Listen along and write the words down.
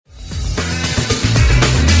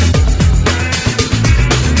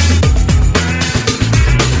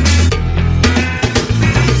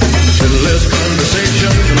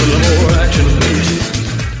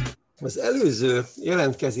előző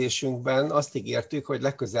jelentkezésünkben azt ígértük, hogy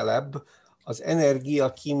legközelebb az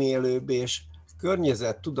energiakímélőbb és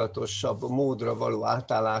környezettudatosabb módra való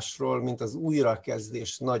átállásról, mint az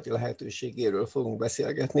újrakezdés nagy lehetőségéről fogunk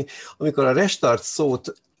beszélgetni. Amikor a restart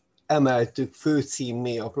szót emeltük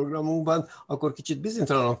főcímmé a programunkban, akkor kicsit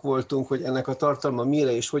bizonytalanok voltunk, hogy ennek a tartalma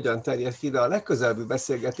mire és hogyan terjed ki, de a legközelebbi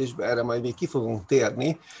beszélgetésben erre majd még ki fogunk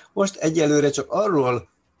térni. Most egyelőre csak arról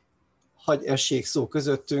hagy essék szó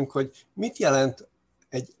közöttünk, hogy mit jelent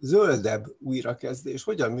egy zöldebb újrakezdés,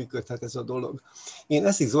 hogyan működhet ez a dolog. Én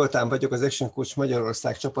Eszig Zoltán vagyok, az Action Coach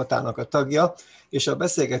Magyarország csapatának a tagja, és a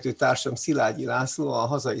beszélgető társam Szilágyi László, a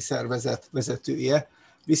hazai szervezet vezetője,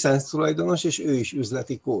 licenctulajdonos, és ő is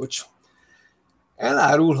üzleti coach.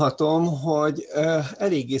 Elárulhatom, hogy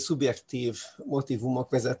eléggé szubjektív motívumok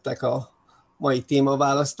vezettek a mai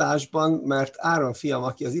témaválasztásban, mert Áron fiam,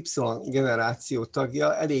 aki az Y generáció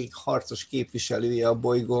tagja, elég harcos képviselője a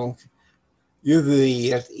bolygónk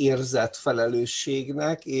jövőjéért érzett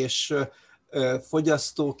felelősségnek, és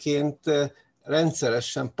fogyasztóként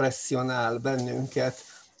rendszeresen presszionál bennünket,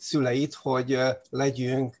 szüleit, hogy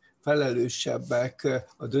legyünk felelősebbek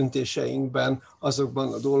a döntéseinkben,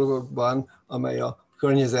 azokban a dolgokban, amely a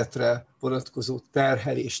környezetre vonatkozó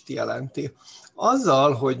terhelést jelenti.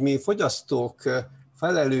 Azzal, hogy mi fogyasztók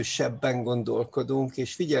felelősebben gondolkodunk,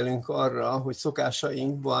 és figyelünk arra, hogy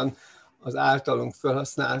szokásainkban az általunk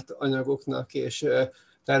felhasznált anyagoknak és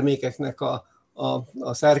termékeknek a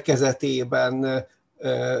szerkezetében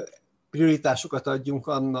prioritásokat adjunk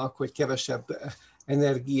annak, hogy kevesebb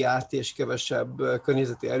energiát és kevesebb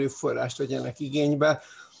környezeti erőforrást vegyenek igénybe.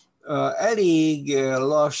 Elég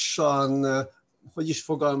lassan, hogy is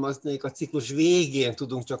fogalmaznék, a ciklus végén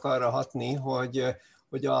tudunk csak arra hatni,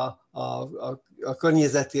 hogy a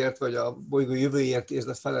környezetért vagy a bolygó jövőért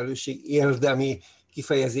érzett felelősség érdemi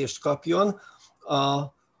kifejezést kapjon.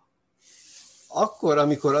 Akkor,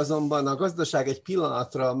 amikor azonban a gazdaság egy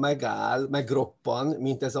pillanatra megáll, megroppan,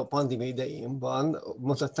 mint ez a pandémia idején van,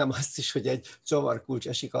 mondhatnám azt is, hogy egy csavarkulcs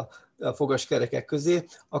esik a fogaskerekek közé,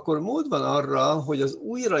 akkor mód van arra, hogy az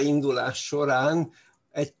újraindulás során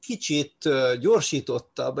egy kicsit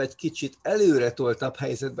gyorsítottabb, egy kicsit előretoltabb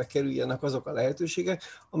helyzetbe kerüljenek azok a lehetőségek,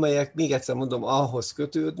 amelyek, még egyszer mondom, ahhoz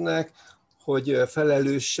kötődnek, hogy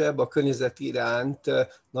felelősebb, a környezet iránt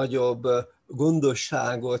nagyobb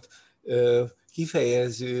gondosságot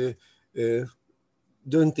kifejező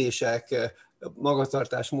döntések,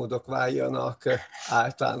 magatartásmódok váljanak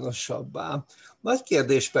általánosabbá. Nagy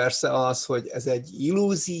kérdés persze az, hogy ez egy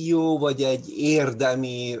illúzió, vagy egy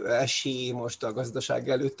érdemi esély most a gazdaság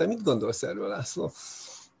előtt. Te mit gondolsz erről, László?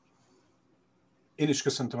 Én is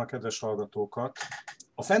köszöntöm a kedves hallgatókat.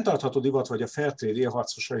 A fenntartható divat vagy a Fairtrade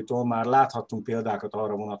élharcosaitól már láthattunk példákat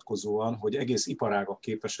arra vonatkozóan, hogy egész iparágak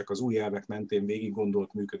képesek az új elvek mentén végig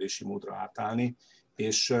gondolt működési módra átállni,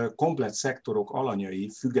 és komplett szektorok alanyai,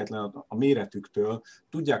 független a méretüktől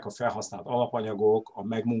tudják a felhasznált alapanyagok, a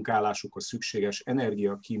megmunkálásukhoz szükséges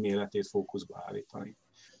energia kíméletét fókuszba állítani.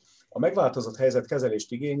 A megváltozott helyzet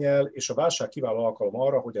kezelést igényel, és a válság kiváló alkalom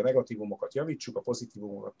arra, hogy a negatívumokat javítsuk, a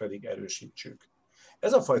pozitívumokat pedig erősítsük.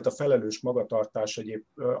 Ez a fajta felelős magatartás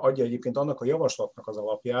adja egyébként annak a javaslatnak az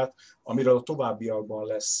alapját, amiről a továbbiakban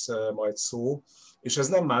lesz majd szó, és ez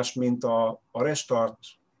nem más, mint a restart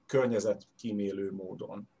környezetkímélő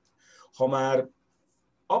módon. Ha már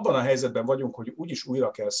abban a helyzetben vagyunk, hogy úgyis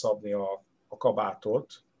újra kell szabni a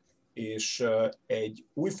kabátot, és egy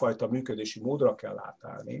újfajta működési módra kell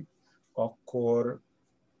átállni, akkor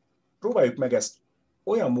próbáljuk meg ezt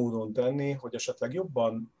olyan módon tenni, hogy esetleg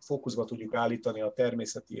jobban fókuszba tudjuk állítani a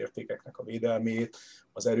természeti értékeknek a védelmét,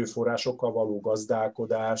 az erőforrásokkal való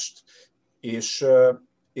gazdálkodást, és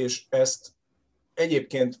ezt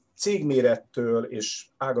egyébként cégmérettől és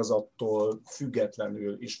ágazattól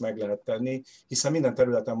függetlenül is meg lehet tenni, hiszen minden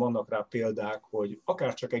területen vannak rá példák, hogy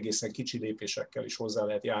akár csak egészen kicsi lépésekkel is hozzá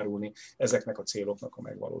lehet járulni ezeknek a céloknak a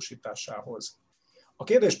megvalósításához. A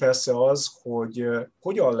kérdés persze az, hogy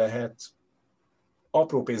hogyan lehet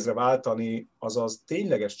apró pénzre váltani, azaz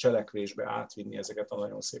tényleges cselekvésbe átvinni ezeket a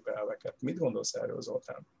nagyon szép elveket. Mit gondolsz erről,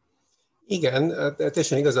 Zoltán? Igen,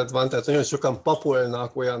 teljesen igazad van, tehát nagyon sokan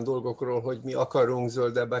papolnak olyan dolgokról, hogy mi akarunk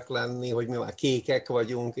zöldebbek lenni, hogy mi már kékek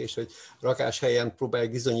vagyunk, és hogy rakáshelyen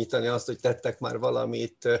próbálják bizonyítani azt, hogy tettek már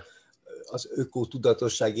valamit az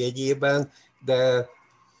ökotudatosság jegyében, de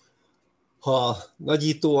ha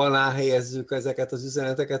nagyító alá helyezzük ezeket az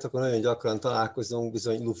üzeneteket, akkor nagyon gyakran találkozunk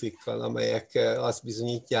bizony lufikkal, amelyek azt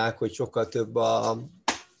bizonyítják, hogy sokkal több a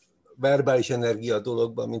verbális energia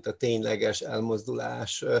dologban, mint a tényleges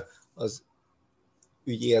elmozdulás az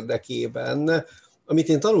ügy érdekében. Amit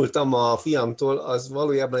én tanultam a fiamtól, az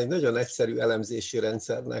valójában egy nagyon egyszerű elemzési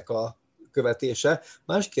rendszernek a követése.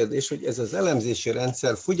 Más kérdés, hogy ez az elemzési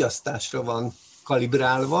rendszer fogyasztásra van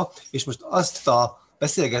kalibrálva, és most azt a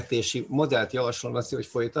beszélgetési modellt javaslom azt, hogy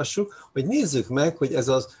folytassuk, hogy nézzük meg, hogy ez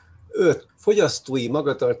az 5 fogyasztói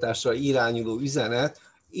magatartásra irányuló üzenet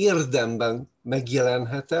érdemben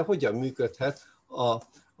megjelenhet-e, hogyan működhet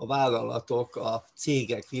a vállalatok, a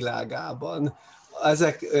cégek világában.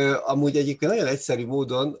 Ezek amúgy egyébként nagyon egyszerű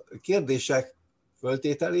módon kérdések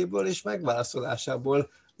föltételéből és megválaszolásából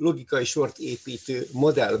logikai sort építő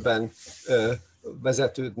modellben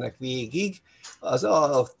vezetődnek végig.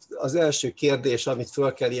 Az első kérdés, amit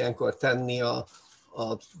föl kell ilyenkor tenni a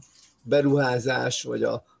beruházás, vagy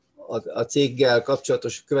a céggel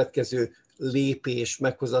kapcsolatos következő lépés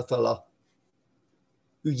meghozatala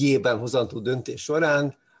ügyében hozandó döntés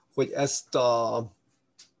során, hogy ezt a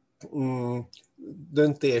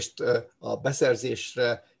döntést a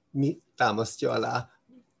beszerzésre mi támasztja alá,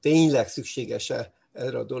 tényleg szükséges-e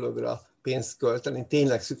erre a dologra pénzt költeni,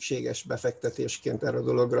 tényleg szükséges befektetésként erre a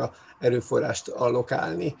dologra erőforrást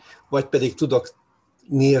allokálni, vagy pedig tudok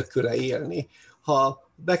nélküle élni. Ha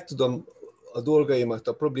meg tudom a dolgaimat,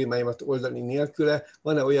 a problémáimat oldani nélküle,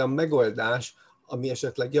 van-e olyan megoldás, ami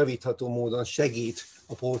esetleg javítható módon segít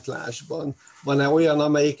a pótlásban? Van-e olyan,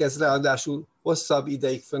 amelyik ez ráadásul hosszabb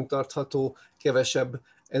ideig fenntartható, kevesebb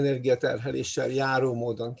energiaterheléssel járó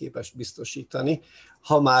módon képes biztosítani?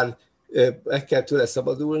 Ha már meg kell tőle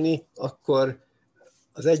szabadulni, akkor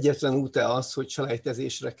az egyetlen út-e az, hogy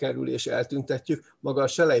selejtezésre kerül és eltüntetjük. Maga a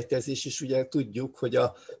selejtezés is ugye tudjuk, hogy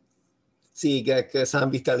a cégek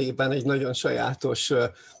számvitelében egy nagyon sajátos,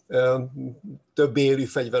 több élő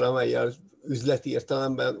fegyver, amellyel üzleti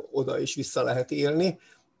értelemben oda is vissza lehet élni,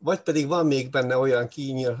 vagy pedig van még benne olyan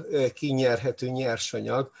kinyerhető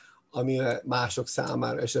nyersanyag, ami mások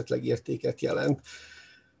számára esetleg értéket jelent.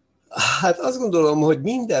 Hát azt gondolom, hogy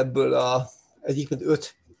mindebből egyébként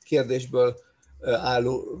 5 kérdésből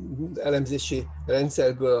álló elemzési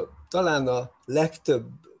rendszerből talán a legtöbb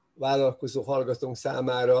vállalkozó hallgatónk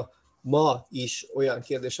számára ma is olyan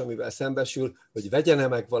kérdés, amivel szembesül, hogy vegyen-e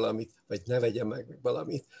meg valamit, vagy ne vegyen meg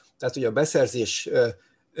valamit. Tehát, hogy a beszerzés,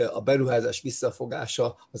 a beruházás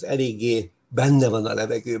visszafogása az eléggé benne van a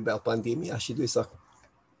levegőben a pandémiás időszak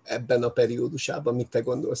ebben a periódusában. Mit te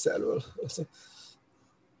gondolsz erről?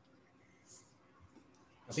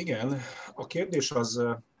 Hát igen, a kérdés az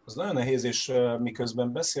nagyon nehéz, és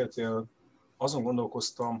miközben beszéltél, azon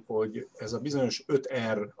gondolkoztam, hogy ez a bizonyos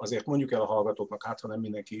 5R, azért mondjuk el a hallgatóknak, hát ha nem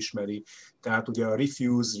mindenki ismeri, tehát ugye a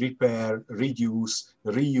refuse, repair, reduce,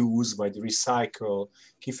 reuse vagy recycle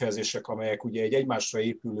kifejezések, amelyek ugye egy egymásra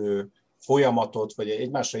épülő folyamatot, vagy egy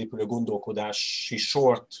egymásra épülő gondolkodási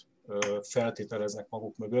sort feltételeznek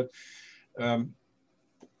maguk mögött.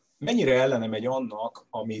 Mennyire ellene megy annak,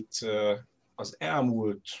 amit az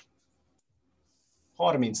elmúlt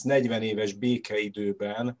 30-40 éves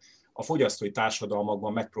békeidőben a fogyasztói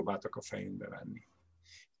társadalmakban megpróbáltak a fejünkbe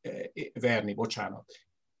verni.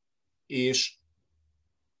 És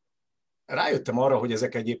rájöttem arra, hogy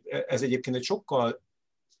ez egyébként egy sokkal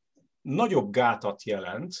nagyobb gátat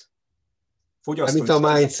jelent. Mint a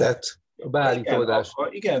mindset, a beállítódás.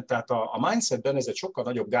 Igen, tehát a mindsetben ez egy sokkal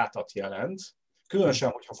nagyobb gátat jelent, különösen,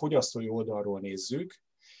 hogyha fogyasztói oldalról nézzük.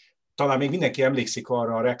 Talán még mindenki emlékszik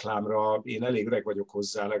arra a reklámra, én elég öreg vagyok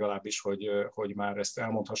hozzá legalábbis, hogy már ezt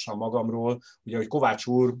elmondhassam magamról, ugye, hogy Kovács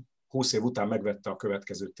úr 20 év után megvette a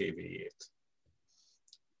következő tévéjét.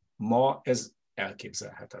 Ma ez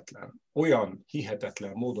elképzelhetetlen. Olyan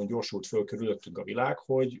hihetetlen módon gyorsult föl körülöttünk a világ,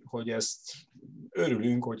 hogy ezt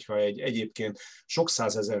örülünk, hogyha egy egyébként sok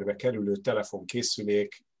százezerbe kerülő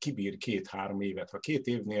telefonkészülék kibír 2-3 évet. Ha 2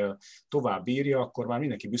 évnél tovább bírja, akkor már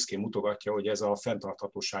mindenki büszkén mutogatja, hogy ez a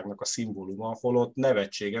fenntarthatóságnak a szimbóluma, holott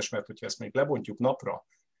nevetséges, mert hogyha ezt még lebontjuk napra,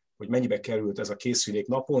 hogy mennyibe került ez a készülék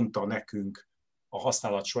naponta nekünk a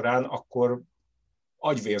használat során, akkor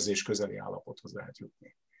agyvérzés közeli állapothoz lehet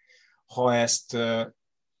jutni. Ha ezt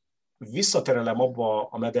visszaterelem abba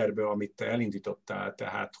a mederbe, amit te elindítottál,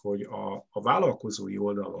 tehát hogy a vállalkozói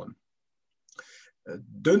oldalon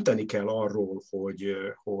dönteni kell arról,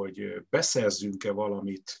 hogy beszerzünk-e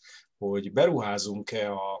valamit, hogy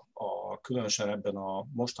beruházunk-e különösen ebben a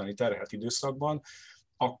mostani terhelt időszakban,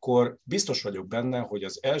 akkor biztos vagyok benne, hogy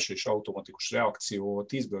az első és automatikus reakció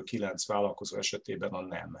 10-ből 9 vállalkozó esetében a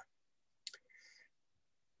nem.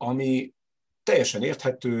 Ami teljesen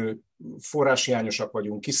érthető, forráshiányosak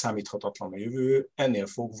vagyunk, kiszámíthatatlan a jövő, ennél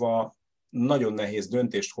fogva nagyon nehéz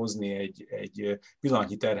döntést hozni egy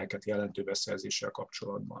pillanatnyi terheket jelentő beszerzéssel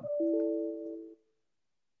kapcsolatban.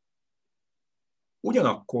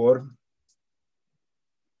 Ugyanakkor,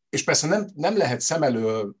 és persze nem lehet szem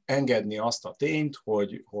elől engedni azt a tényt,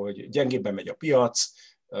 hogy gyengébben megy a piac,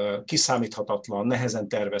 kiszámíthatatlan, nehezen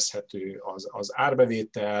tervezhető az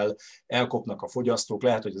árbevétel, elkopnak a fogyasztók,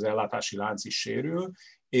 lehet, hogy az ellátási lánc is sérül,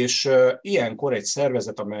 és ilyenkor egy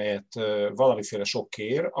szervezet, amelyet valamiféle sok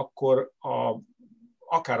kér, akkor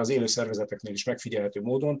akár az élő szervezeteknél is megfigyelhető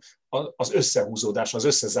módon az összehúzódás, az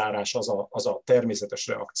összezárás az a természetes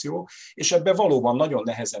reakció, és ebbe valóban nagyon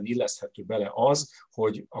nehezen illeszthető bele az,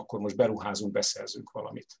 hogy akkor most beruházunk, beszerzünk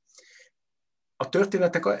valamit. A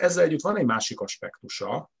történetek ezzel együtt van egy másik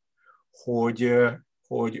aspektusa,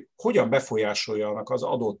 hogy hogyan befolyásoljanak az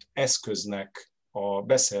adott eszköznek a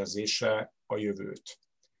beszerzése a jövőt.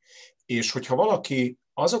 És hogyha valaki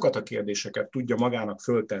azokat a kérdéseket tudja magának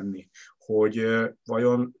föltenni, hogy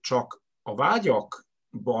vajon csak a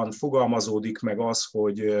vágyakban fogalmazódik meg az,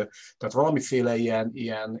 hogy tehát valamiféle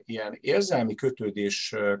ilyen érzelmi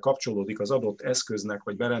kötődés kapcsolódik az adott eszköznek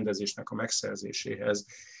vagy berendezésnek a megszerzéséhez,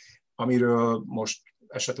 amiről most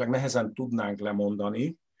esetleg nehezen tudnánk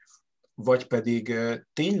lemondani, vagy pedig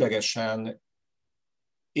ténylegesen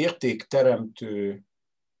értékteremtő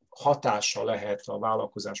hatása lehet a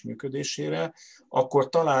vállalkozás működésére, akkor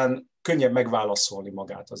talán könnyebb megválaszolni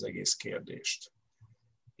magát az egész kérdést.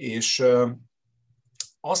 És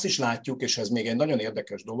azt is látjuk, és ez még egy nagyon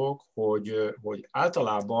érdekes dolog, hogy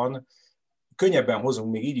általában könnyebben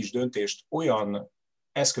hozunk még így is döntést olyan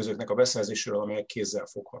eszközöknek a beszerzéséről, amelyek kézzel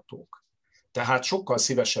foghatók. Tehát sokkal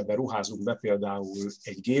szívesebben ruházunk be például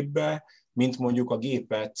egy gépbe, mint mondjuk a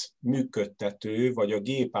gépet működtető, vagy a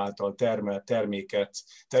gép által termelt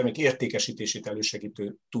termék értékesítését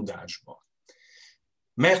elősegítő tudásba.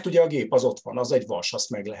 Mert ugye a gép az ott van, az egy vas, azt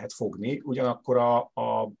meg lehet fogni, ugyanakkor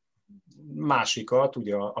a másikat,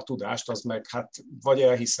 ugye a tudást, az meg hát vagy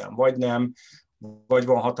elhiszem, vagy nem, vagy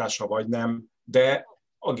van hatása, vagy nem, de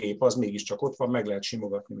a gép az mégiscsak ott van, meg lehet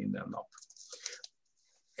simogatni minden nap.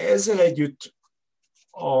 Ezzel együtt,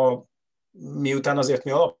 miután azért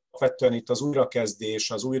mi alapvetően itt az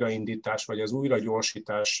újrakezdés, az újraindítás vagy az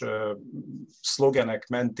újragyorsítás szlogenek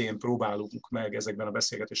mentén próbálunk meg ezekben a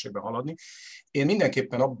beszélgetésekben haladni, én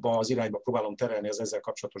mindenképpen abba az irányba próbálom terelni az ezzel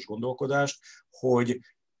kapcsolatos gondolkodást, hogy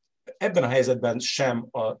ebben a helyzetben sem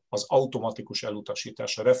az automatikus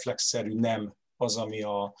elutasítás, a reflexzerű nem az, ami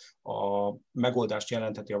a megoldást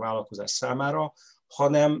jelentheti a vállalkozás számára,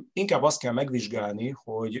 hanem inkább azt kell megvizsgálni,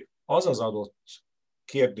 hogy az az adott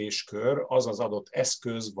kérdéskör, az az adott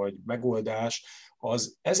eszköz vagy megoldás,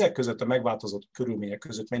 az ezek között a megváltozott körülmények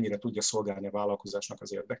között mennyire tudja szolgálni a vállalkozásnak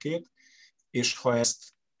az érdekét, és ha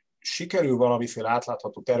ezt sikerül valamiféle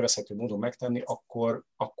átlátható, tervezhető módon megtenni,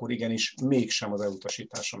 akkor igenis mégsem az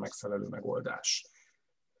elutasítása megfelelő megoldás.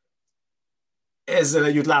 Ezzel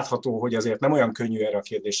együtt látható, hogy azért nem olyan könnyű erre a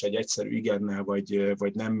kérdésre egy egyszerű igennel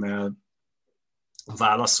vagy nemmel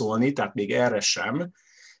válaszolni, tehát még erre sem,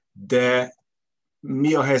 de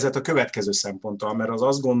mi a helyzet a következő szemponttal, mert az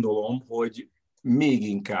azt gondolom, hogy még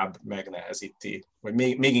inkább megnehezíti, vagy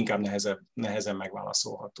még inkább nehezen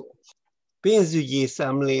megválaszolható. Pénzügyi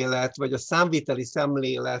szemlélet, vagy a számviteli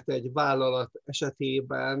szemlélet egy vállalat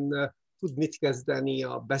esetében tud mit kezdeni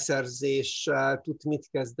a beszerzéssel, tud mit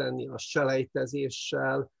kezdeni a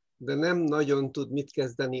selejtezéssel, de nem nagyon tud mit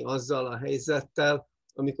kezdeni azzal a helyzettel,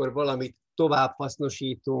 amikor valamit tovább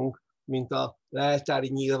hasznosítunk, mint a leltári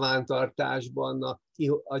nyilvántartásban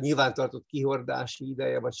a nyilvántartott kihordási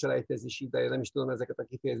ideje, vagy selejtezési ideje, nem is tudom ezeket a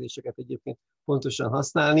kifejezéseket egyébként pontosan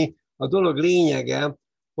használni. A dolog lényege,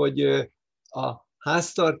 hogy a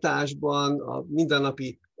háztartásban, a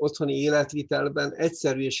mindennapi otthoni életvitelben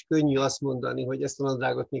egyszerű és könnyű azt mondani, hogy ezt a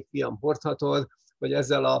nadrágot még fiam hordhatod, vagy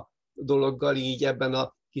ezzel a dologgal így ebben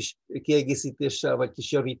a kis kiegészítéssel vagy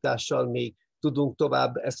kis javítással még tudunk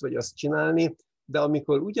tovább ezt vagy azt csinálni, de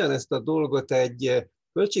amikor ugyanezt a dolgot egy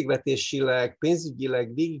költségvetésileg,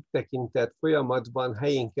 pénzügyileg végigtekintett folyamatban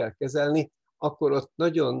helyén kell kezelni, akkor ott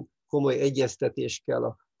nagyon komoly egyeztetés kell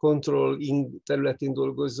a controlling területén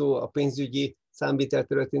dolgozó, a pénzügyi számvitel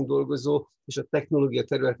területén dolgozó és a technológia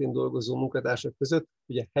területén dolgozó munkatársak között,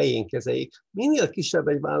 hogy a helyén kezeljék. Minél kisebb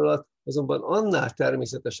egy vállalat, azonban annál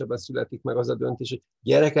természetesebben születik meg az a döntés, hogy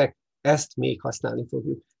gyerekek, ezt még használni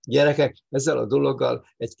fogjuk. Gyerekek, ezzel a dologgal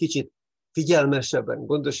egy kicsit figyelmesebben,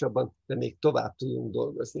 gondosabban, de még tovább tudunk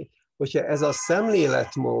dolgozni. Hogyha ez a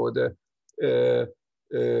szemléletmód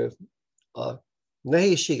a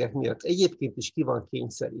nehézségek miatt egyébként is ki van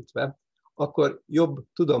kényszerítve, akkor jobb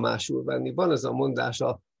tudomásul venni. Van az a mondás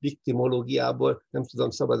a viktimológiából, nem tudom,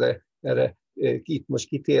 szabad-e erre itt most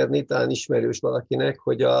kitérni, talán ismerős valakinek,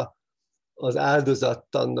 hogy az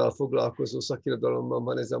áldozattannal foglalkozó szakirodalomban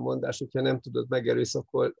van ez a mondás, hogyha nem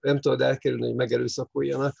tudod elkerülni, hogy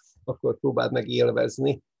megerőszakoljanak, akkor próbáld meg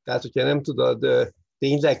élvezni. Tehát, hogyha nem tudod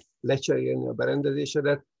tényleg lecserélni a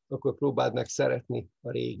berendezésedet, akkor próbáld meg szeretni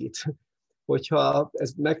a régit. Hogyha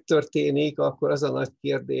ez megtörténik, akkor az a nagy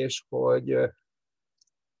kérdés, hogy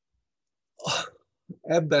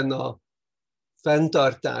ebben a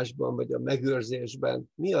fenntartásban, vagy a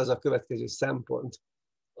megőrzésben mi az a következő szempont,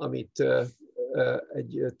 amit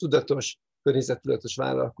egy tudatos, környezettudatos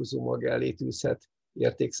vállalkozó maga elé tűzhet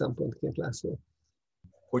értékszempontként, László?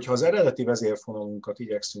 Hogyha az eredeti vezérfonalunkat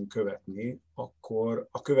igyekszünk követni, akkor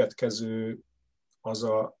a következő az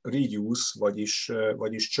a reduce,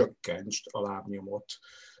 vagyis csökkentsd a lábnyomot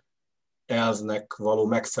elvnek való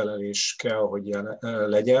megfelelés kell, hogy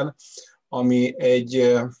legyen, ami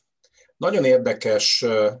egy nagyon érdekes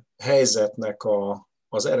helyzetnek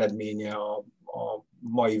az eredménye a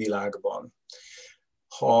mai világban.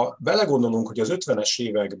 Ha belegondolunk, hogy az 50-es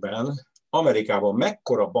években Amerikában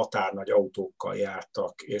mekkora batárnagy autókkal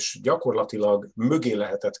jártak, és gyakorlatilag mögé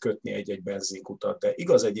lehetett kötni egy-egy benzinkutat, de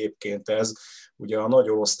igaz egyébként ez ugye a nagy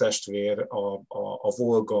orosz testvér, a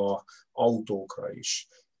Volga autókra is.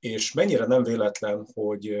 És mennyire nem véletlen,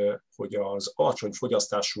 hogy az alacsony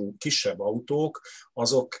fogyasztású kisebb autók,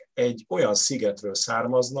 azok egy olyan szigetről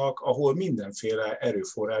származnak, ahol mindenféle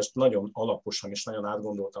erőforrást nagyon alaposan és nagyon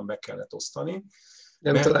átgondoltan be kellett osztani.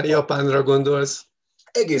 Nem talán Japánra gondolsz?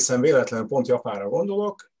 Egészen véletlen pont Japánra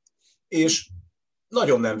gondolok, és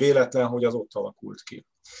nagyon nem véletlen, hogy az ott alakult ki.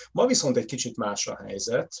 Ma viszont egy kicsit más a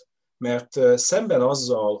helyzet, mert szemben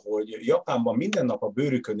azzal, hogy Japánban minden nap a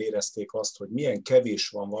bőrükön érezték azt, hogy milyen kevés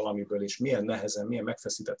van valamiből, és milyen nehezen, milyen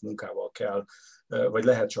megfeszített munkával kell, vagy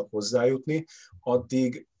lehet csak hozzájutni,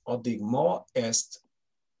 addig ma ezt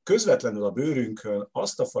közvetlenül a bőrünkön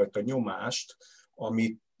azt a fajta nyomást,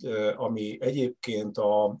 ami egyébként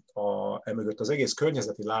emögött az egész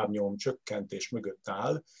környezeti lábnyom csökkentés mögött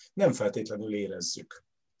áll, nem feltétlenül érezzük.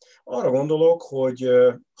 Arra gondolok, hogy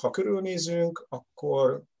ha körülnézünk,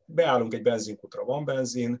 akkor beállunk egy benzinkutra, van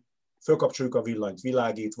benzin, fölkapcsoljuk a villanyt,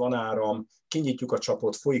 világít, van áram, kinyitjuk a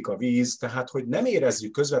csapot, folyik a víz, tehát hogy nem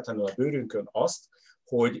érezzük közvetlenül a bőrünkön azt,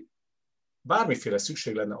 hogy bármiféle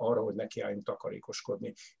szükség lenne arra, hogy nekiálljunk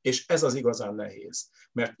takarékoskodni. És ez az igazán nehéz.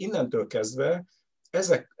 Mert innentől kezdve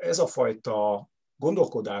ez a fajta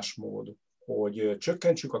gondolkodásmód, hogy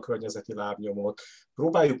csökkentsük a környezeti lábnyomot,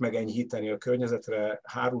 próbáljuk meg enyhíteni a környezetre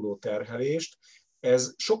háruló terhelést,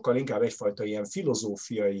 ez sokkal inkább egyfajta ilyen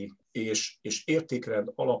filozófiai és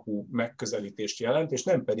értékrend alapú megközelítést jelent, és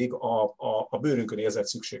nem pedig a bőrünkön érzett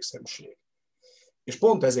szükségszerűség. És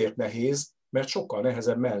pont ezért nehéz, mert sokkal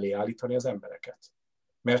nehezebb mellé állítani az embereket.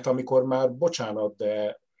 Mert amikor már, bocsánat,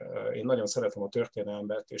 de én nagyon szeretem a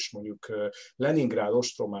történelmet, és mondjuk Leningrád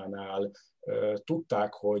ostrománál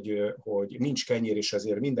tudták, hogy nincs kenyér, és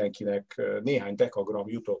ezért mindenkinek néhány dekagram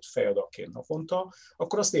jutott fejadakként naponta,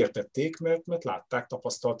 akkor azt értették, mert látták,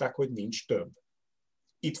 tapasztalták, hogy nincs több.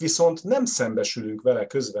 Itt viszont nem szembesülünk vele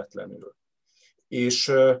közvetlenül.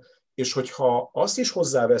 És hogyha azt is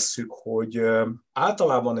hozzávesszük, hogy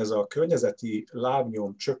általában ez a környezeti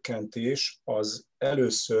lábnyom csökkentés az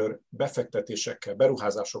először befektetésekkel,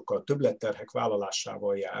 beruházásokkal, többletterhek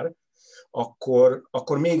vállalásával jár,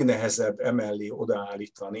 akkor még nehezebb emellé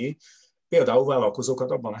odaállítani például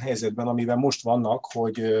vállalkozókat abban a helyzetben, amiben most vannak,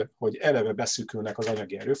 hogy eleve beszűkülnek az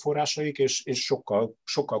anyagi erőforrásaik, és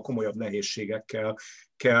sokkal komolyabb nehézségekkel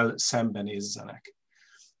kell szembenézzenek.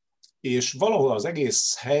 És valahol az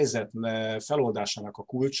egész helyzet feloldásának a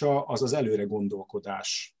kulcsa az előre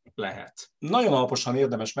gondolkodás lehet. Nagyon alaposan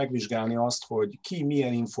érdemes megvizsgálni azt, hogy ki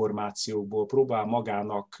milyen információkból próbál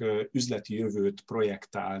magának üzleti jövőt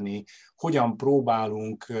projektálni, hogyan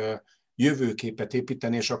próbálunk jövőképet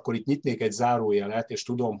építeni, és akkor itt nyitnék egy zárójelet, és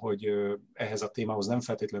tudom, hogy ehhez a témához nem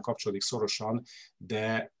feltétlenül kapcsolódik szorosan,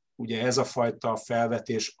 de ugye ez a fajta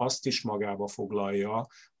felvetés azt is magába foglalja,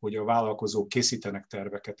 hogy a vállalkozók készítenek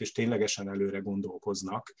terveket, és ténylegesen előre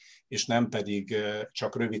gondolkoznak, és nem pedig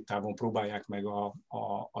csak rövid távon próbálják meg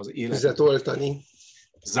az életet oltani.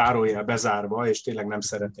 Zárójel bezárva, és tényleg nem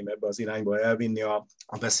szeretném ebbe az irányba elvinni a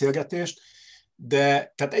beszélgetést.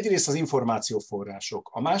 De tehát egyrészt az információforrások.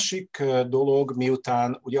 A másik dolog,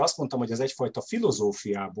 miután ugye azt mondtam, hogy ez egyfajta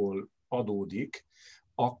filozófiából adódik,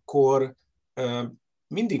 akkor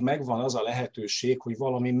mindig megvan az a lehetőség, hogy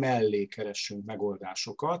valami mellé keressünk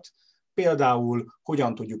megoldásokat. Például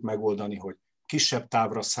hogyan tudjuk megoldani, hogy kisebb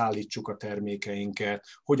távra szállítsuk a termékeinket,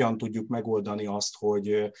 hogyan tudjuk megoldani azt,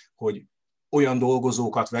 hogy olyan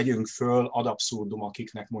dolgozókat vegyünk föl ad abszurdum,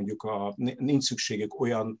 akiknek mondjuk nincs szükségük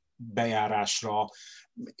olyan bejárásra,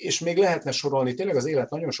 és még lehetne sorolni, tényleg az élet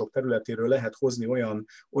nagyon sok területéről lehet hozni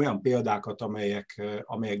olyan példákat,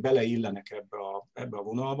 amelyek beleillenek ebbe a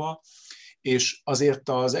vonalba, és azért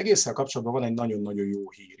az egésszel kapcsolatban van egy nagyon-nagyon jó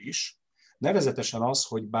hír is, Nevezetesen az,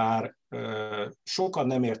 hogy bár sokan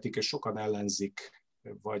nem értik és sokan ellenzik,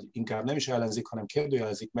 vagy inkább nem is ellenzik, hanem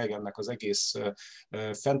kérdőjelezik meg ennek az egész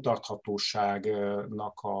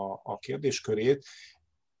fenntarthatóságnak a kérdéskörét,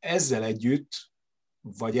 ezzel együtt,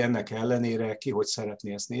 vagy ennek ellenére, ki hogy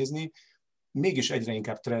szeretné ezt nézni, mégis egyre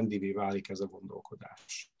inkább trendivé válik ez a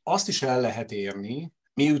gondolkodás. Azt is el lehet érni,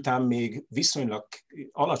 miután még viszonylag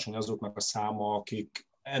alacsony azoknak a száma, akik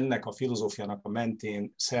ennek a filozófiának a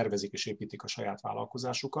mentén szervezik és építik a saját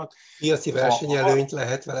vállalkozásukat. Piaci versenyelőnyt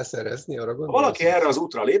lehet vele szerezni, arra gondolsz? Ha valaki erre az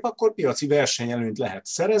útra lép, akkor piaci versenyelőnyt lehet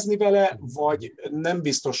szerezni vele, vagy nem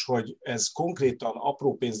biztos, hogy ez konkrétan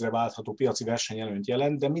apró pénzre váltható piaci versenyelőnyt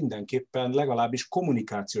jelent, de mindenképpen legalábbis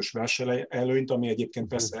kommunikációs versenyelőnyt, ami egyébként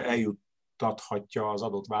persze eljuttathatja az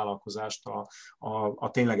adott vállalkozást a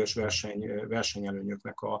tényleges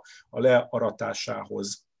versenyelőnyöknek a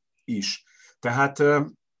learatásához is. Tehát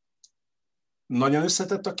nagyon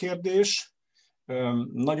összetett a kérdés,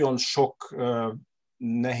 nagyon sok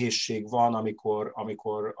nehézség van,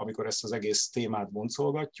 amikor ezt az egész témát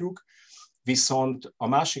boncolgatjuk, viszont a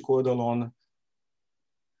másik oldalon,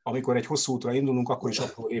 amikor egy hosszú útra indulunk, akkor is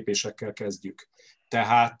apró lépésekkel kezdjük.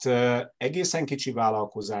 Tehát egészen kicsi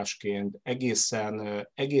vállalkozásként,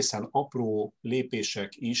 egészen apró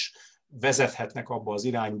lépések is vezethetnek abba az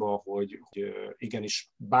irányba, hogy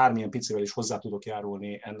igenis bármilyen picivel is hozzá tudok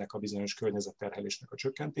járulni ennek a bizonyos környezetterhelésnek a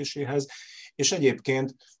csökkentéséhez. És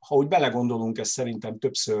egyébként, ha úgy belegondolunk, ez szerintem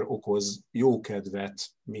többször okoz jókedvet,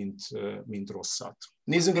 mint rosszat.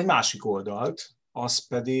 Nézzünk egy másik oldalt, az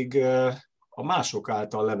pedig a mások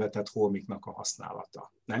által levetett holmiknak a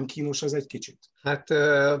használata. Nem kínos ez egy kicsit? Hát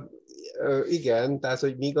igen, tehát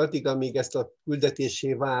hogy amíg ezt a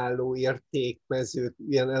küldetésé váló értékmezőt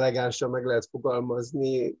ilyen elegánsan meg lehet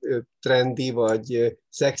fogalmazni, trendi vagy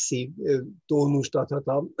szexi tónust adhat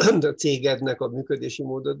a cégednek, a működési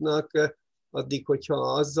módodnak, addig, hogyha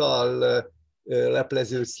azzal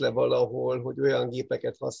lepleződsz le valahol, hogy olyan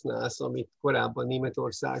gépeket használsz, amit korábban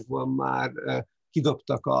Németországban már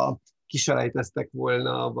kidobtak, kiselejteztek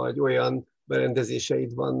volna, vagy olyan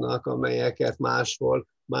berendezéseid vannak, amelyeket máshol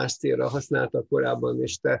más célra használtak korábban,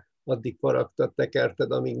 és te addig faragtad,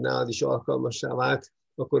 tekerted, amíg nálad is alkalmassá vált,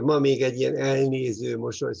 akkor ma még egy ilyen elnéző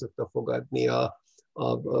mosoly szokta fogadni a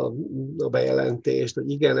bejelentést, hogy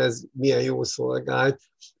igen, ez milyen jó szolgált.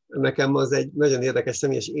 Nekem az egy nagyon érdekes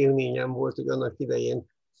személyes élményem volt, hogy annak idején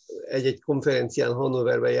egy konferencián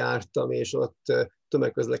Hannoverbe jártam, és ott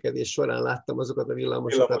tömegközlekedés során láttam azokat a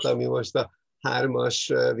villamosokat, ami most a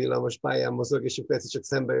 3-as villamos pályán mozog, és persze csak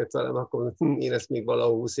szembe jött velem, akkor én ezt még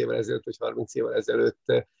valahol 20 évvel ezelőtt, vagy 30 évvel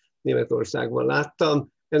ezelőtt Németországban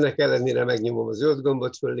láttam. Ennek ellenére megnyomom a zöld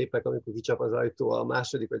gombot, föllépek, amikor kicsap az ajtó a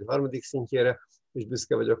második vagy harmadik szintjére, és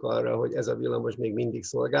büszke vagyok arra, hogy ez a villamos még mindig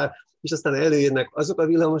szolgál. És aztán előjönnek azok a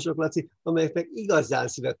villamosok, Laci, amelyek meg igazán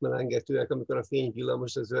szívetmelengetőek, amikor a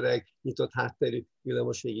fényvillamos, az öreg, nyitott hátterű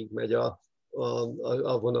villamos végig megy a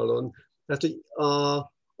vonalon. Tehát,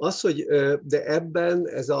 hogy de ebben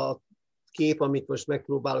ez a kép, amit most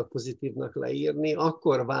megpróbálok pozitívnak leírni,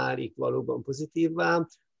 akkor válik valóban pozitívvá,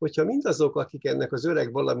 hogyha mindazok, akik ennek az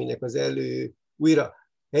öreg valaminek az újra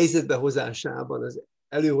helyzetbe hozásában, az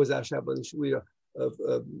előhozásában és újra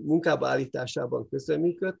munkába állításában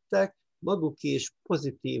közreműködtek, maguk is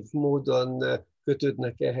pozitív módon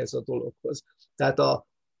kötődnek ehhez a dologhoz. Tehát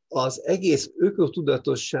az egész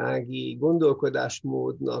ökotudatossági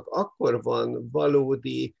gondolkodásmódnak akkor van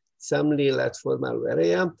valódi szemléletformáló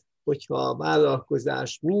ereje, hogyha a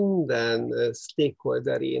vállalkozás minden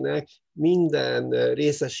stakeholderének, minden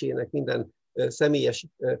részesének, minden személyes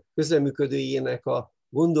közreműködőjének a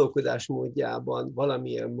gondolkodásmódjában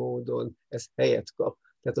valamilyen módon ez helyet kap.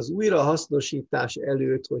 Tehát az újrahasznosítás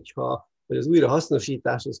előtt, vagy az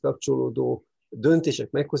újrahasznosításhoz kapcsolódó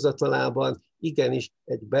döntések meghozatalában igenis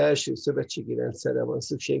egy belső szövetségi rendszerre van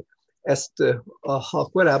szükség. Ezt, ha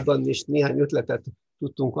korábban is néhány ötletet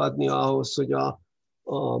tudtunk adni ahhoz, hogy a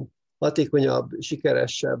hatékonyabb,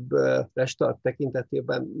 sikeresebb restart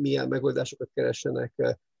tekintetében milyen megoldásokat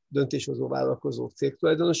keressenek döntéshozó vállalkozók,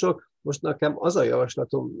 cégtulajdonosok. Most nekem az a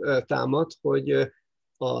javaslatom támad, hogy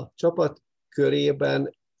a csapat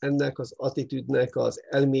körében ennek az attitűdnek az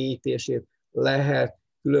elmélyítését lehet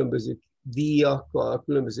különböző díjakkal,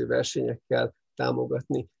 különböző versenyekkel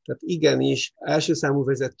támogatni. Tehát igenis, első számú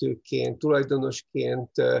vezetőként,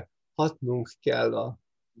 tulajdonosként hatnunk kell a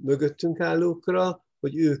mögöttünk állókra,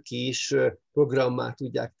 hogy ők is programmá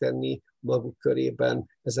tudják tenni maguk körében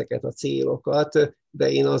ezeket a célokat,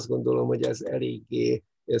 de én azt gondolom, hogy ez eléggé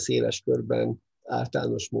széles körben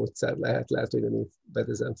általános módszer lehet, hogy nem így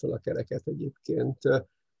bedezem fel a kereket egyébként.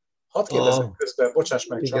 Hadd kérdezem közben, bocsáss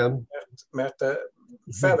meg igen. csak, mert te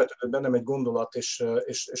felvetődött bennem egy gondolat,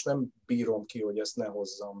 és nem bírom ki, hogy ezt ne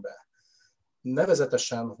hozzam be.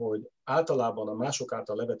 Nevezetesen, hogy általában a mások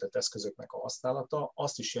által levetett eszközöknek a használata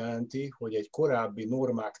azt is jelenti, hogy egy korábbi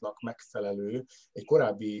normáknak megfelelő, egy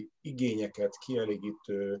korábbi igényeket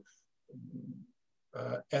kielégítő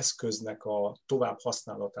eszköznek a tovább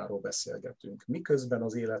használatáról beszélgetünk, miközben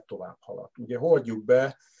az élet tovább halad. Ugye hordjuk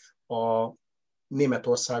be a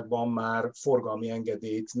Németországban már forgalmi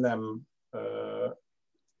engedélyt nem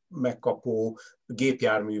megkapó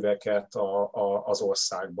gépjárműveket az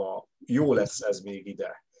országba. Jó lesz ez még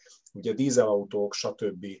ide. Ugye dízelautók,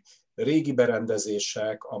 stb. Régi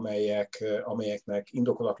berendezések, amelyeknek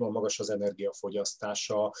indokolatlanul magas az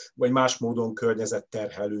energiafogyasztása, vagy más módon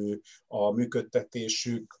környezetterhelő a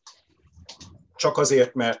működtetésük, csak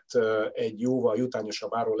azért, mert egy jóval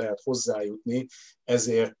jutányosabb áron lehet hozzájutni,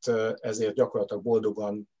 ezért gyakorlatilag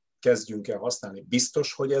boldogan kezdjünk el használni.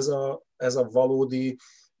 Biztos, hogy ez a valódi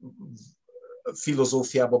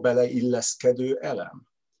filozófiába beleilleszkedő elem?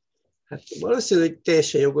 Hát valószínűleg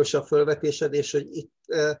teljesen jogos a felvetésed, és hogy itt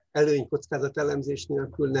előny-kockázat elemzés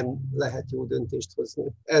nélkül nem lehet jó döntést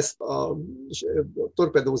hozni. Ezt a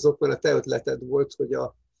torpedózókban a te ötleted volt, hogy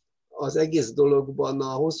az egész dologban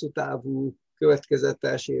a hosszú távú,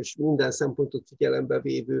 következetes és minden szempontot figyelembe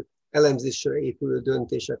vévő elemzésre épülő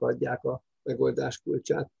döntések adják a megoldás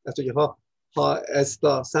kulcsát. Tehát, hogy ha ezt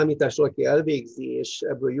a számítást valaki elvégzi, és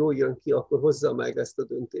ebből jól jön ki, akkor hozza meg ezt a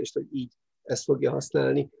döntést, hogy így ezt fogja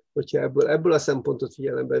használni. Hogyha ebből a szempontot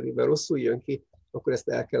figyelembe véve rosszul jön ki, akkor ezt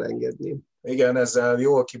el kell engedni. Igen, ezzel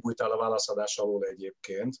jól kibújtál a válaszadás alól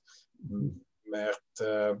egyébként, mert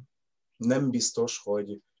nem biztos,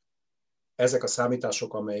 hogy ezek a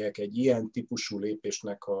számítások, amelyek egy ilyen típusú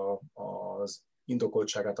lépésnek az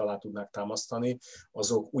indokoltságát alá tudnák támasztani,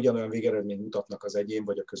 azok ugyanolyan végeredményt mutatnak az egyén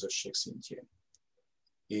vagy a közösség szintjén.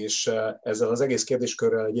 És ezzel az egész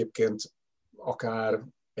kérdéskörrel egyébként akár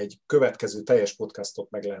egy következő teljes podcastot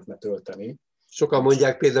meg lehetne tölteni. Sokan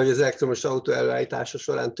mondják például, hogy az elektromos autó előállítása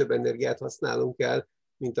során több energiát használunk el,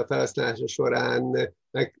 mint a felhasználása során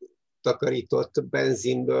megtakarított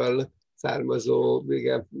benzinből származó.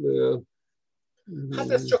 Hát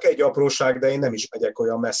ez csak egy apróság, de én nem is megyek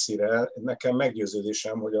olyan messzire. Nekem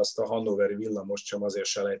meggyőződésem, hogy azt a hannoveri villamost sem azért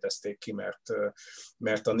selejtezték ki,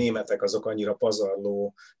 mert a németek azok annyira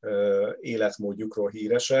pazarló életmódjukról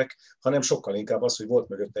híresek, hanem sokkal inkább az, hogy volt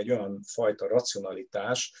mögött egy olyan fajta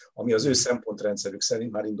racionalitás, ami az ő szempontrendszerük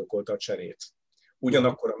szerint már indokolta a cserét.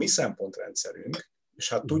 Ugyanakkor a mi szempontrendszerünk, és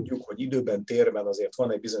hát tudjuk, hogy időben, térben azért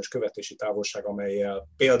van egy bizonyos követési távolság, amellyel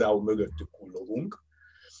például mögöttük kullogunk,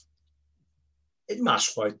 egy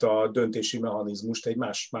másfajta döntési mechanizmust, egy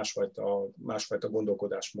másfajta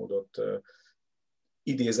gondolkodásmódot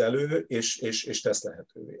idéz elő, és tesz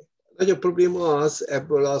lehetővé. A nagyobb probléma az,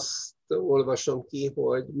 ebből azt olvasom ki,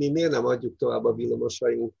 hogy mi miért nem adjuk tovább a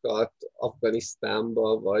villamosainkat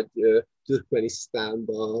Afganisztánba, vagy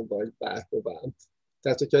Türkmenisztánba, vagy bárhová.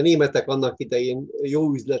 Tehát, hogyha a németek annak idején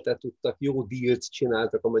jó üzletet tudtak, jó dílt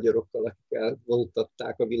csináltak a magyarokkal, akik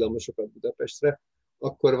elvontatták a villamosokat Budapestre,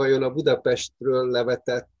 akkor vajon a Budapestről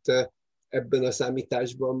levetett ebben a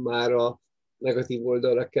számításban már a negatív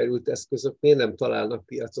oldalra került eszközök miért nem találnak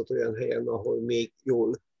piacot olyan helyen, ahol még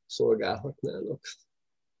jól szolgálhatnának?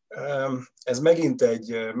 Ez megint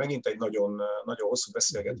egy nagyon, nagyon hosszú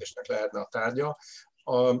beszélgetésnek lehetne a tárgya.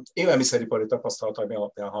 Az élelmiszeripari tapasztalataim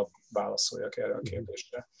alapján hadd válaszoljak erre a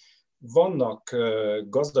kérdésre. Vannak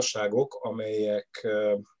gazdaságok, amelyek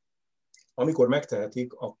amikor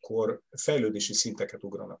megtehetik, akkor fejlődési szinteket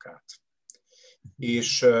ugranak át.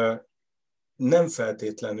 És nem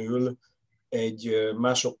feltétlenül egy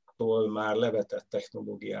másoktól már levetett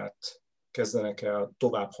technológiát kezdenek el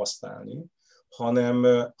tovább használni,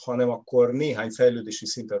 hanem akkor néhány fejlődési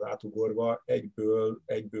szintet átugorva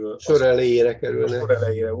egyből sor elejére kerülnek. Sor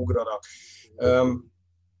elejére ugranak.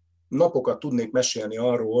 Napokat tudnék mesélni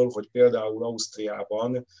arról, hogy például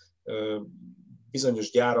Ausztriában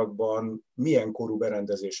bizonyos gyárakban milyen korú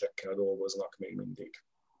berendezésekkel dolgoznak még mindig.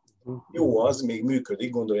 Jó az, még működik,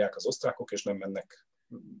 gondolják az osztrákok, és nem mennek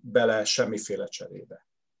bele semmiféle cserébe.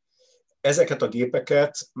 Ezeket a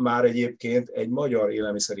gépeket már egyébként egy magyar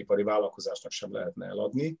élelmiszeripari vállalkozásnak sem lehetne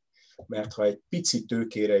eladni, mert ha egy pici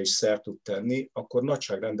tőkére is szert tud tenni, akkor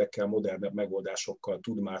nagyságrendekkel, modernebb megoldásokkal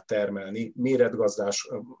tud már termelni,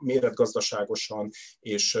 méretgazdaságosan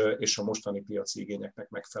és a mostani piaci igényeknek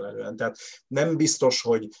megfelelően. Tehát nem biztos,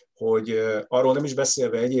 hogy arról nem is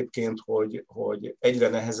beszélve egyébként, hogy egyre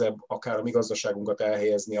nehezebb akár a mi gazdaságunkat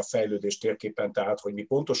elhelyezni a fejlődés térképen, tehát hogy mi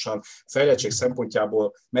pontosan fejlettség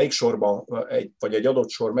szempontjából melyik sorban, vagy egy adott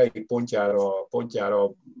sor melyik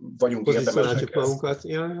pontjára vagyunk érdemesek.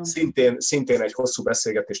 szintén egy hosszú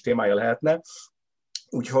beszélgetés témája lehetne.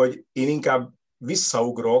 Úgyhogy én inkább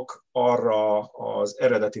visszaugrok arra az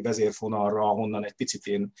eredeti vezérfonalra, ahonnan egy picit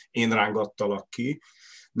én rángattalak ki.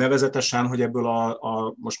 Nevezetesen, hogy ebből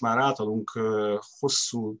a most már általunk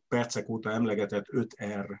hosszú percek óta emlegetett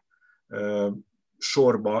 5R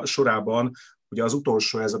sorában, ugye az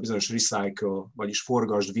utolsó ez a bizonyos recycle, vagyis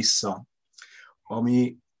forgasd vissza,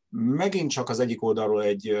 ami megint csak az egyik oldalról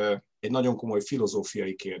egy nagyon komoly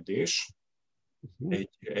filozófiai kérdés,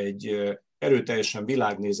 egy erőteljesen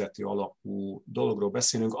világnézeti alapú dologról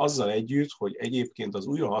beszélünk, azzal együtt, hogy egyébként az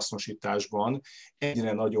újrahasznosításban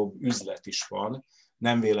egyre nagyobb üzlet is van.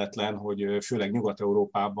 Nem véletlen, hogy főleg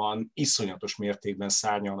Nyugat-Európában iszonyatos mértékben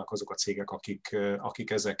szárnyalnak azok a cégek,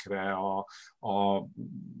 akik ezekre a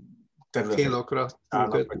területekre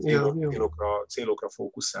célokra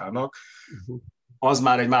fókuszálnak. Az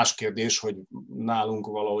már egy más kérdés, hogy nálunk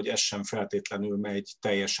valahogy ez sem feltétlenül megy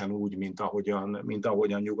teljesen úgy, mint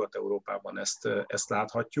ahogyan Nyugat-Európában ezt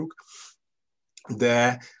láthatjuk.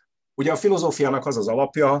 De ugye a filozófiának az az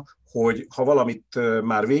alapja, hogy ha valamit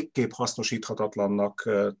már végképp hasznosíthatatlannak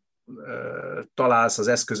találsz az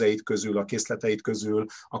eszközeid közül, a készleteid közül,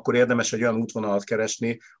 akkor érdemes egy olyan útvonalat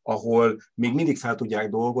keresni, ahol még mindig fel tudják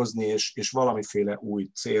dolgozni, és valamiféle új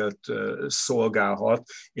célt szolgálhat,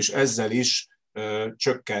 és ezzel is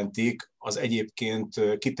csökkentik az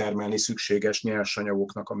egyébként kitermelni szükséges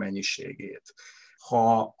nyersanyagoknak a mennyiségét.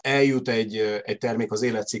 Ha eljut egy termék az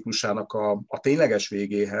életciklusának a tényleges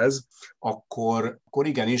végéhez, akkor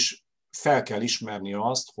igenis fel kell ismerni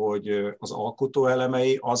azt, hogy az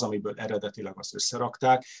alkotóelemei, az, amiből eredetileg azt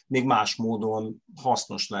összerakták, még más módon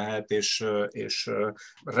hasznos lehet, és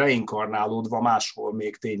reinkarnálódva máshol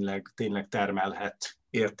még tényleg termelhet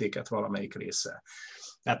értéket valamelyik része.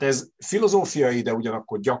 Tehát ez filozófiai, de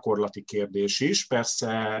ugyanakkor gyakorlati kérdés is.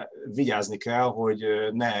 Persze vigyázni kell, hogy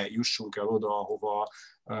ne jussunk el oda, ahova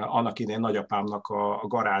annak idején nagyapámnak a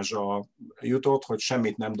garázsa jutott, hogy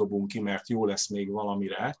semmit nem dobunk ki, mert jó lesz még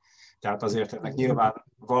valamire. Tehát azért ennek nyilván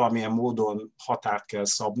valamilyen módon határt kell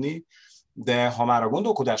szabni, de ha már a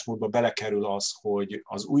gondolkodásmódba belekerül az, hogy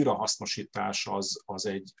az újrahasznosítás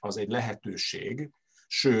az egy lehetőség,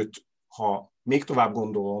 sőt, ha még tovább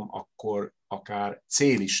gondolom, akkor akár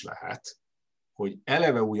cél is lehet, hogy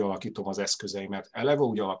eleve úgy alakítom az eszközeimet, eleve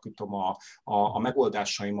úgy alakítom a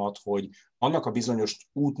megoldásaimat, hogy annak a bizonyos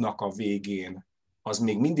útnak a végén az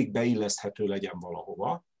még mindig beilleszthető legyen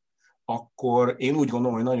valahova, akkor én úgy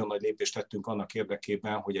gondolom, hogy nagyon nagy lépést tettünk annak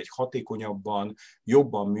érdekében, hogy egy hatékonyabban,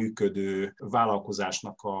 jobban működő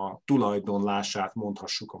vállalkozásnak a tulajdonlását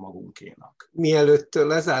mondhassuk a magunkénak. Mielőtt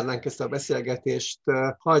lezárnánk ezt a beszélgetést,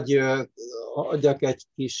 hagyj adjak egy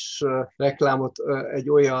kis reklámot egy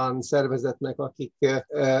olyan szervezetnek, akik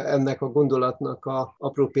ennek a gondolatnak a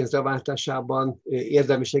apró pénzreváltásában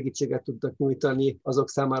érdemi segítséget tudnak nyújtani azok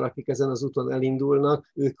számára, akik ezen az úton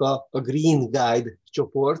elindulnak. Ők a Green Guide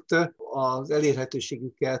csoport. Az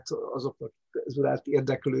elérhetőségüket azoknak ez iránt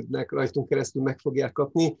érdeklődnek, rajtunk keresztül meg fogják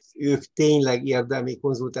kapni. Ők tényleg érdemi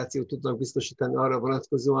konzultációt tudnak biztosítani arra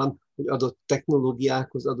vonatkozóan, hogy adott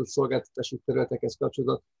technológiákhoz, adott szolgáltatási területekhez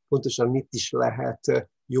kapcsolatban pontosan mit is lehet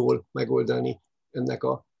jól megoldani ennek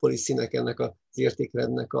a policynek, ennek az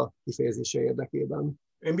értékrendnek a kifejezése érdekében.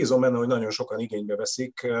 Én bízom benne, hogy nagyon sokan igénybe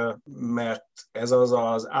veszik, mert ez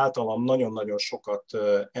az általam nagyon-nagyon sokat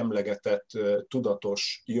emlegetett,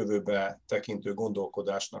 tudatos, jövőbe tekintő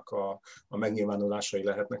gondolkodásnak a megnyilvánulásai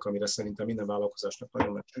lehetnek, amire szerintem minden vállalkozásnak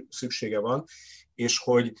nagyon nagy szüksége van, és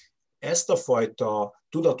hogy ezt a fajta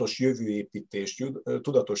tudatos jövőépítést,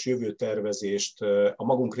 tudatos jövőtervezést a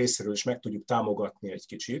magunk részéről is meg tudjuk támogatni egy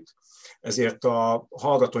kicsit. Ezért a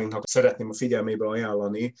hallgatóinknak szeretném a figyelmébe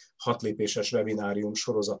ajánlani 6 lépéses webinárium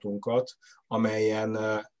sorozatunkat, amelyen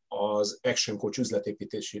az Action Coach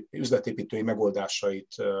üzletépítői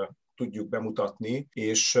megoldásait tudjuk bemutatni,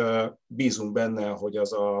 és bízunk benne, hogy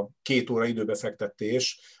az a 2 óra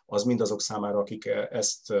időbefektetés az mindazok számára, akik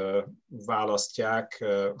ezt választják,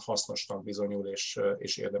 hasznosnak bizonyul,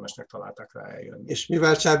 és érdemesnek találták rá eljönni. És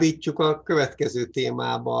mivel csábítjuk a következő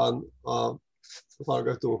témában a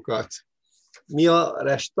hallgatókat? Mi a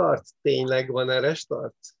restart? Tényleg van-e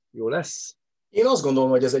restart? Jó lesz? Én azt gondolom,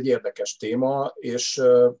 hogy ez egy érdekes téma,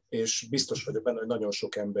 és biztos vagyok benne, hogy nagyon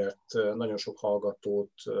sok embert, nagyon sok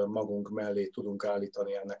hallgatót magunk mellé tudunk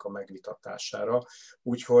állítani ennek a megvitatására.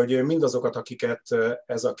 Úgyhogy mindazokat, akiket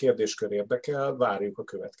ez a kérdéskör érdekel, várjuk a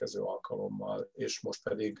következő alkalommal, és most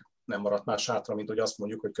pedig nem maradt más hátra, mint hogy azt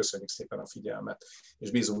mondjuk, hogy köszönjük szépen a figyelmet,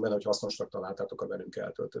 és bízunk benne, hogy hasznosnak találtátok a velünk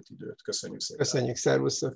eltöltött időt. Köszönjük szépen. Köszönjük, szervusztok!